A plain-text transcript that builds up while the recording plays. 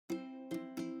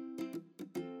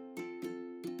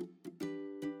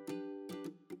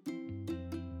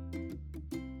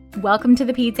Welcome to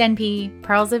the Peds NP,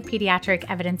 Pearls of Pediatric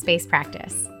Evidence-Based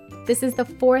Practice. This is the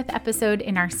fourth episode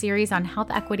in our series on health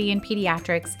equity in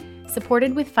pediatrics,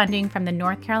 supported with funding from the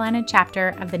North Carolina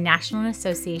chapter of the National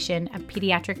Association of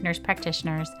Pediatric Nurse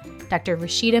Practitioners, Dr.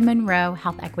 Rashida Monroe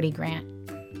Health Equity Grant.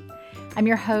 I'm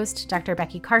your host, Dr.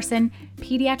 Becky Carson,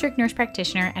 pediatric nurse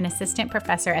practitioner and assistant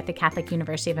professor at the Catholic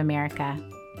University of America.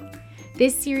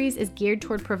 This series is geared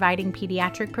toward providing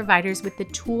pediatric providers with the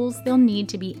tools they'll need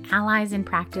to be allies in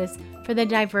practice for the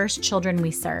diverse children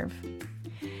we serve.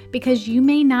 Because you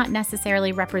may not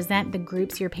necessarily represent the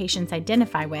groups your patients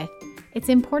identify with, it's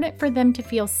important for them to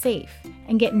feel safe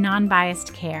and get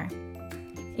non-biased care.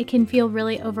 It can feel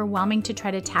really overwhelming to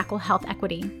try to tackle health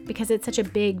equity because it's such a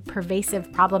big,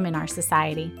 pervasive problem in our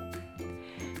society.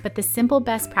 But the simple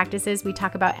best practices we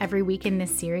talk about every week in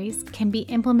this series can be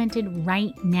implemented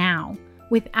right now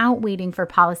without waiting for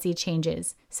policy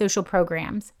changes, social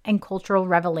programs, and cultural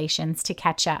revelations to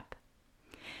catch up.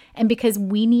 And because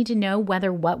we need to know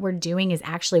whether what we're doing is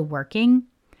actually working,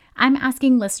 I'm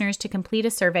asking listeners to complete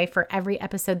a survey for every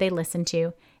episode they listen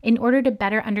to in order to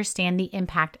better understand the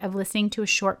impact of listening to a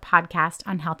short podcast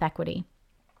on health equity.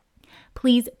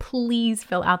 Please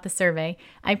fill out the survey.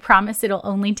 I promise it'll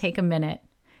only take a minute.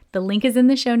 The link is in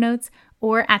the show notes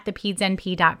or at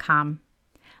thepedsnp.com.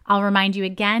 I'll remind you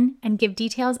again and give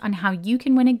details on how you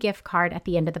can win a gift card at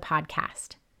the end of the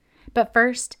podcast. But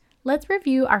first, let's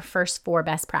review our first 4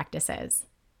 best practices.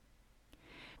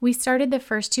 We started the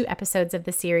first 2 episodes of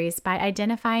the series by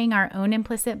identifying our own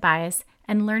implicit bias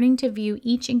and learning to view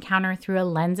each encounter through a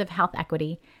lens of health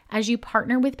equity as you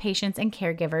partner with patients and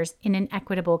caregivers in an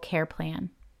equitable care plan.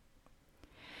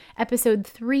 Episode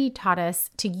 3 taught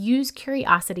us to use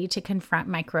curiosity to confront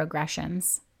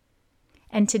microaggressions.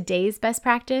 And today's best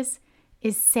practice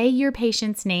is say your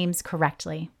patients' names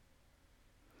correctly.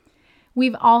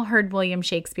 We've all heard William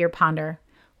Shakespeare ponder,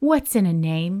 "What's in a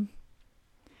name?"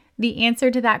 The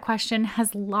answer to that question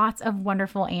has lots of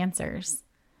wonderful answers.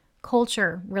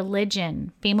 Culture,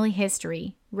 religion, family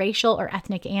history, racial or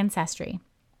ethnic ancestry.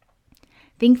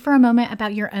 Think for a moment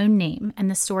about your own name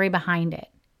and the story behind it.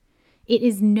 It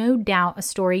is no doubt a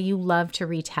story you love to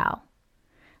retell.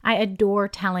 I adore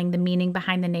telling the meaning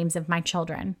behind the names of my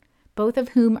children, both of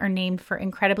whom are named for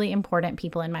incredibly important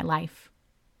people in my life.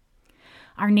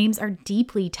 Our names are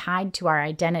deeply tied to our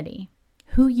identity,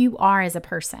 who you are as a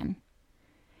person.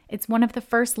 It's one of the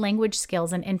first language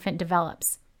skills an infant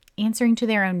develops, answering to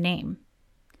their own name.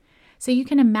 So you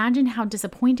can imagine how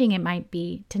disappointing it might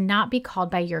be to not be called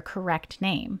by your correct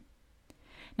name.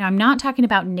 Now, I'm not talking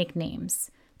about nicknames.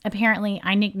 Apparently,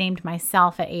 I nicknamed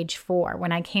myself at age 4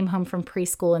 when I came home from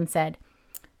preschool and said,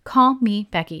 "Call me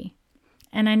Becky,"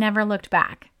 and I never looked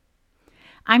back.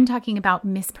 I'm talking about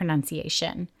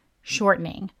mispronunciation,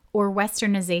 shortening, or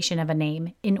westernization of a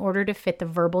name in order to fit the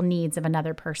verbal needs of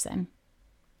another person.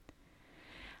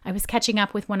 I was catching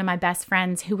up with one of my best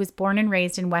friends who was born and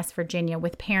raised in West Virginia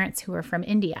with parents who are from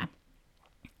India.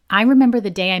 I remember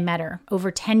the day I met her over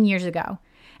 10 years ago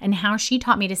and how she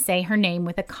taught me to say her name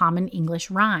with a common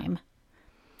English rhyme.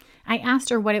 I asked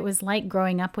her what it was like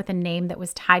growing up with a name that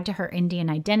was tied to her Indian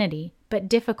identity, but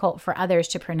difficult for others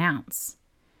to pronounce.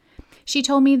 She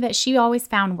told me that she always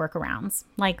found workarounds,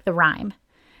 like the rhyme,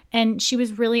 and she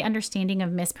was really understanding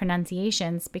of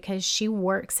mispronunciations because she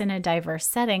works in a diverse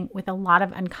setting with a lot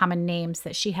of uncommon names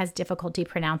that she has difficulty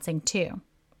pronouncing too.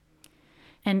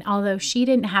 And although she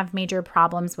didn't have major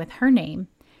problems with her name,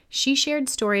 she shared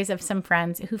stories of some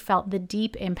friends who felt the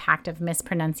deep impact of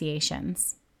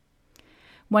mispronunciations.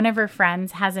 One of her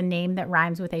friends has a name that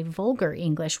rhymes with a vulgar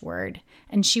English word,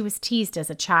 and she was teased as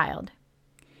a child.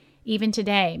 Even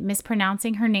today,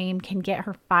 mispronouncing her name can get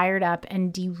her fired up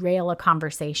and derail a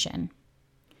conversation.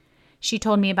 She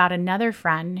told me about another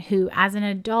friend who, as an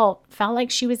adult, felt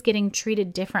like she was getting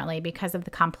treated differently because of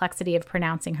the complexity of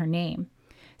pronouncing her name.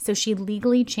 So she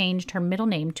legally changed her middle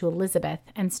name to Elizabeth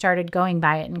and started going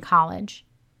by it in college.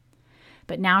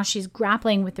 But now she's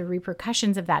grappling with the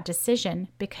repercussions of that decision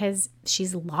because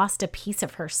she's lost a piece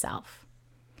of herself.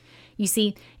 You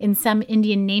see, in some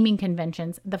Indian naming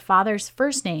conventions, the father's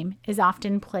first name is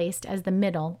often placed as the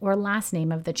middle or last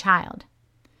name of the child.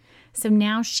 So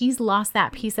now she's lost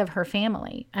that piece of her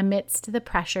family amidst the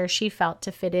pressure she felt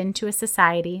to fit into a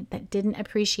society that didn't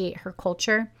appreciate her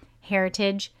culture,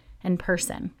 heritage, and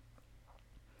person.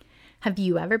 Have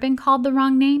you ever been called the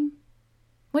wrong name?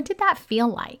 What did that feel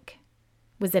like?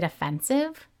 Was it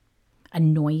offensive?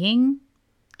 Annoying?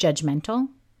 Judgmental?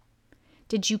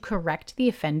 Did you correct the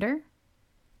offender?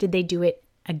 Did they do it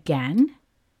again?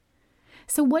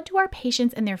 So what do our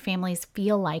patients and their families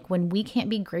feel like when we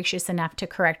can't be gracious enough to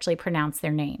correctly pronounce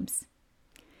their names?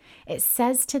 It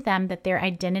says to them that their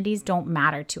identities don't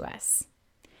matter to us.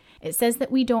 It says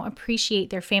that we don't appreciate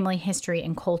their family history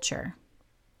and culture.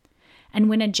 And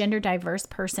when a gender diverse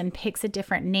person picks a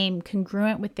different name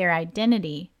congruent with their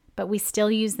identity, but we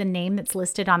still use the name that's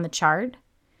listed on the chart,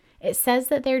 it says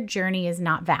that their journey is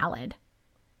not valid.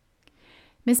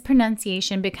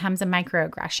 Mispronunciation becomes a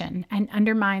microaggression and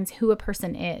undermines who a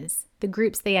person is, the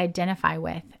groups they identify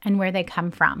with, and where they come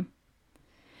from.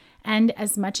 And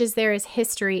as much as there is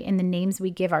history in the names we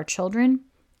give our children,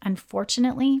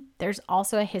 unfortunately, there's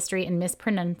also a history in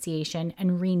mispronunciation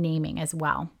and renaming as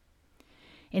well.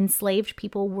 Enslaved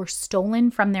people were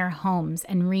stolen from their homes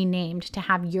and renamed to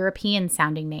have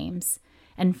European-sounding names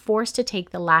and forced to take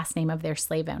the last name of their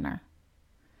slave owner.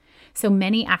 So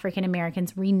many African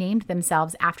Americans renamed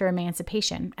themselves after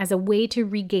emancipation as a way to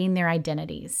regain their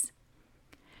identities.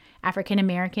 African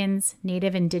Americans,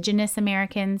 Native Indigenous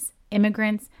Americans,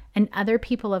 immigrants, and other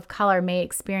people of color may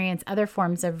experience other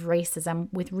forms of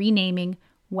racism with renaming,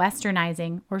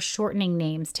 westernizing, or shortening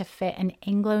names to fit an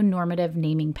Anglo-normative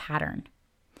naming pattern.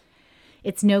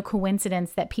 It's no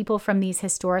coincidence that people from these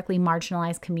historically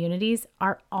marginalized communities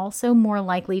are also more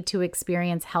likely to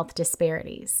experience health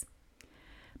disparities.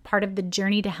 Part of the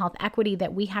journey to health equity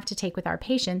that we have to take with our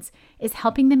patients is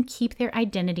helping them keep their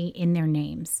identity in their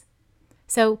names.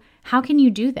 So, how can you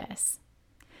do this?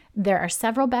 There are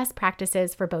several best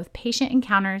practices for both patient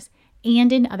encounters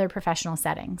and in other professional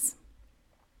settings.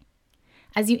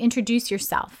 As you introduce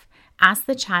yourself, ask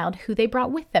the child who they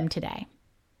brought with them today.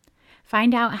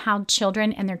 Find out how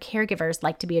children and their caregivers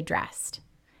like to be addressed.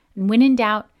 And when in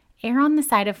doubt, err on the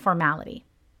side of formality.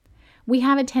 We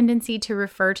have a tendency to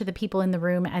refer to the people in the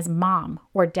room as mom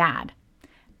or dad.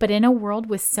 But in a world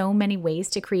with so many ways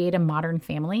to create a modern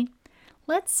family,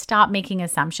 let's stop making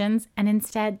assumptions and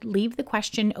instead leave the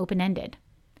question open-ended.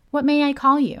 What may I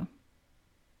call you?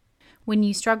 When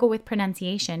you struggle with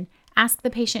pronunciation, ask the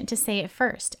patient to say it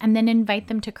first and then invite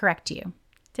them to correct you.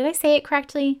 Did I say it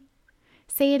correctly?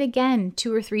 Say it again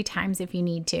 2 or 3 times if you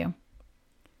need to.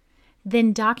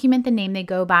 Then document the name they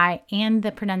go by and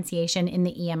the pronunciation in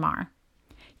the EMR.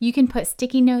 You can put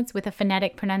sticky notes with a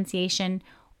phonetic pronunciation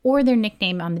or their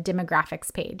nickname on the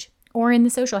demographics page or in the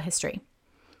social history.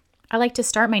 I like to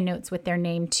start my notes with their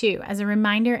name too as a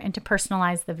reminder and to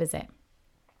personalize the visit.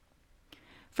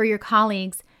 For your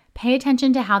colleagues, pay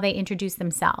attention to how they introduce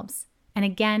themselves. And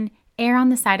again, err on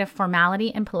the side of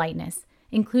formality and politeness,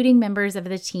 including members of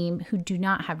the team who do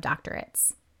not have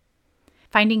doctorates.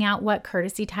 Finding out what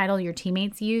courtesy title your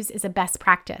teammates use is a best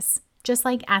practice, just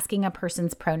like asking a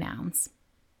person's pronouns.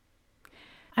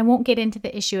 I won't get into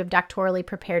the issue of doctorally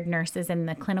prepared nurses in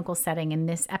the clinical setting in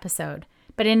this episode,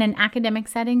 but in an academic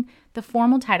setting, the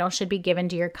formal title should be given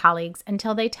to your colleagues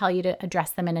until they tell you to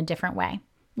address them in a different way,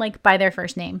 like by their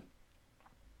first name.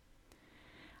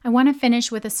 I want to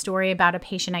finish with a story about a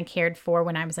patient I cared for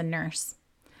when I was a nurse.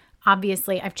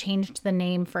 Obviously, I've changed the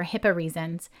name for HIPAA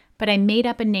reasons, but I made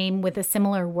up a name with a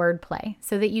similar wordplay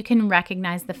so that you can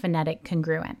recognize the phonetic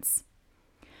congruence.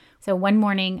 So one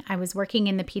morning, I was working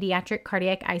in the pediatric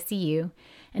cardiac ICU,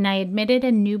 and I admitted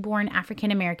a newborn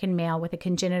African-American male with a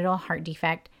congenital heart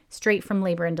defect straight from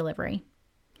labor and delivery.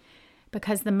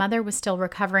 Because the mother was still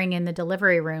recovering in the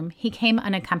delivery room, he came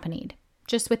unaccompanied,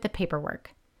 just with the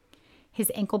paperwork.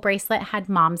 His ankle bracelet had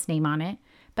mom's name on it,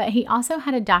 but he also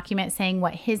had a document saying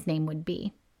what his name would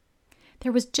be.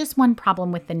 There was just one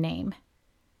problem with the name.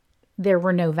 There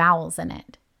were no vowels in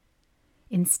it.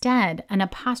 Instead, an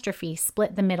apostrophe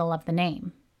split the middle of the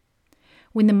name.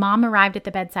 When the mom arrived at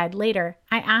the bedside later,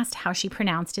 I asked how she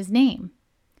pronounced his name.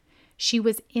 She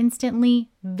was instantly,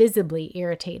 visibly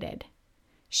irritated.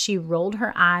 She rolled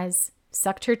her eyes,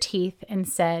 sucked her teeth, and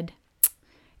said,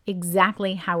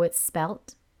 "Exactly how it's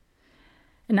spelt."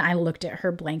 And I looked at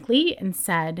her blankly and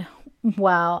said,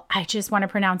 "Well, I just want to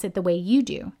pronounce it the way you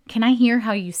do. Can I hear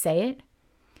how you say it?"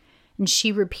 And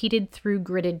she repeated through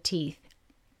gritted teeth,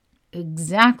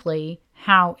 "Exactly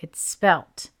how it's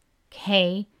spelt.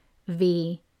 K-V-N.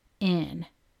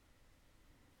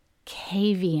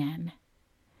 Kavian."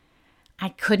 I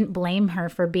couldn't blame her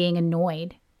for being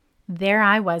annoyed. There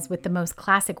I was with the most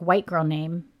classic white girl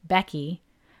name, Becky,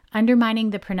 undermining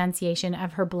the pronunciation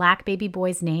of her black baby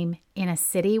boy's name in a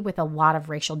city with a lot of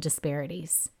racial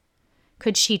disparities.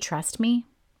 Could she trust me?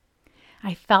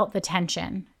 I felt the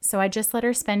tension, so I just let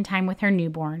her spend time with her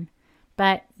newborn.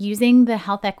 But using the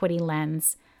health equity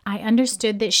lens, I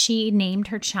understood that she named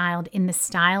her child in the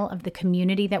style of the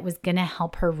community that was going to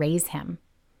help her raise him.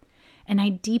 And I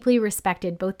deeply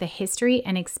respected both the history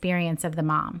and experience of the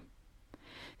mom.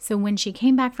 So when she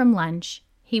came back from lunch,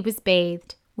 he was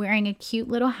bathed, wearing a cute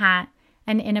little hat,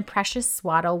 and in a precious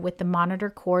swaddle with the monitor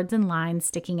cords and lines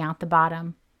sticking out the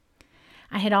bottom.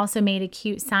 I had also made a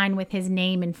cute sign with his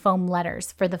name in foam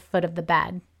letters for the foot of the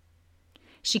bed.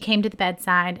 She came to the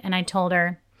bedside and I told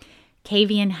her,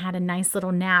 "Kavian had a nice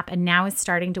little nap and now is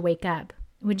starting to wake up.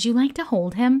 Would you like to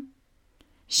hold him?"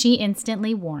 She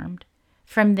instantly warmed.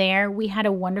 From there, we had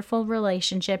a wonderful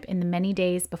relationship in the many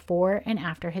days before and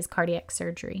after his cardiac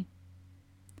surgery.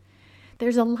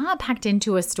 There's a lot packed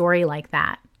into a story like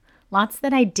that. Lots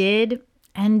that I did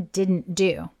and didn't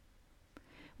do.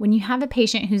 When you have a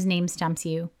patient whose name stumps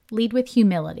you, lead with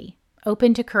humility,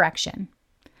 open to correction.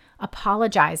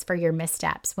 Apologize for your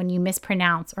missteps when you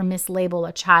mispronounce or mislabel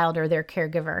a child or their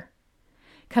caregiver.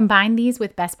 Combine these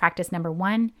with best practice number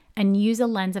 1 and use a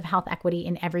lens of health equity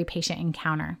in every patient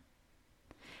encounter.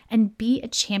 And be a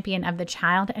champion of the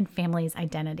child and family's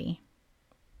identity.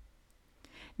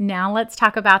 Now let's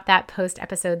talk about that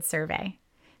post-episode survey.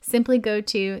 Simply go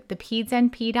to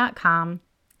thepedsnp.com,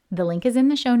 the link is in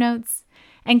the show notes,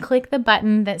 and click the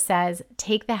button that says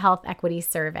Take the Health Equity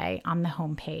Survey on the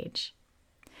homepage.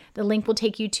 The link will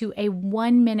take you to a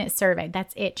 1-minute survey.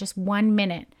 That's it, just 1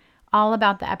 minute, all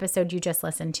about the episode you just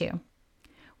listened to.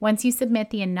 Once you submit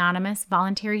the anonymous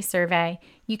voluntary survey,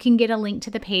 you can get a link to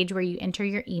the page where you enter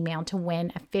your email to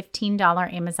win a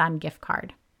 $15 Amazon gift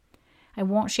card. I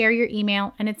won't share your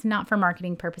email, and it's not for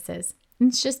marketing purposes.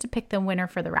 It's just to pick the winner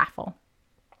for the raffle.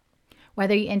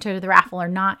 Whether you enter the raffle or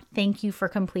not, thank you for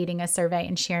completing a survey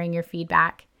and sharing your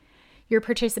feedback. Your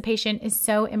participation is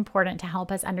so important to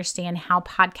help us understand how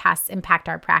podcasts impact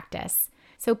our practice.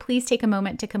 So please take a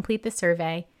moment to complete the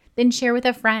survey, then share with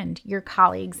a friend, your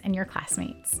colleagues, and your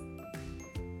classmates.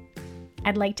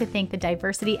 I'd like to thank the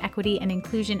diversity, equity, and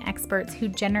inclusion experts who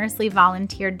generously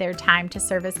volunteered their time to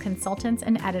serve as consultants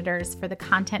and editors for the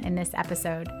content in this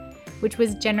episode, which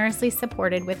was generously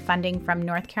supported with funding from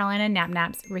North Carolina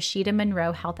NAPNAP's Rashida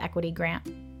Monroe Health Equity Grant.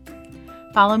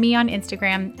 Follow me on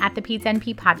Instagram at the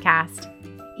PedsNP Podcast.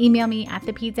 Email me at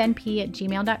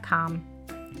thepedsnp@gmail.com.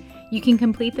 You can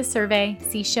complete the survey,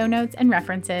 see show notes and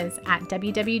references at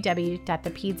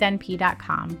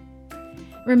www.thepedsnp.com.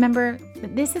 Remember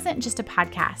that this isn't just a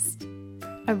podcast.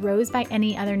 A rose by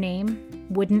any other name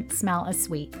wouldn't smell as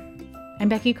sweet. I'm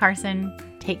Becky Carson.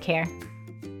 Take care.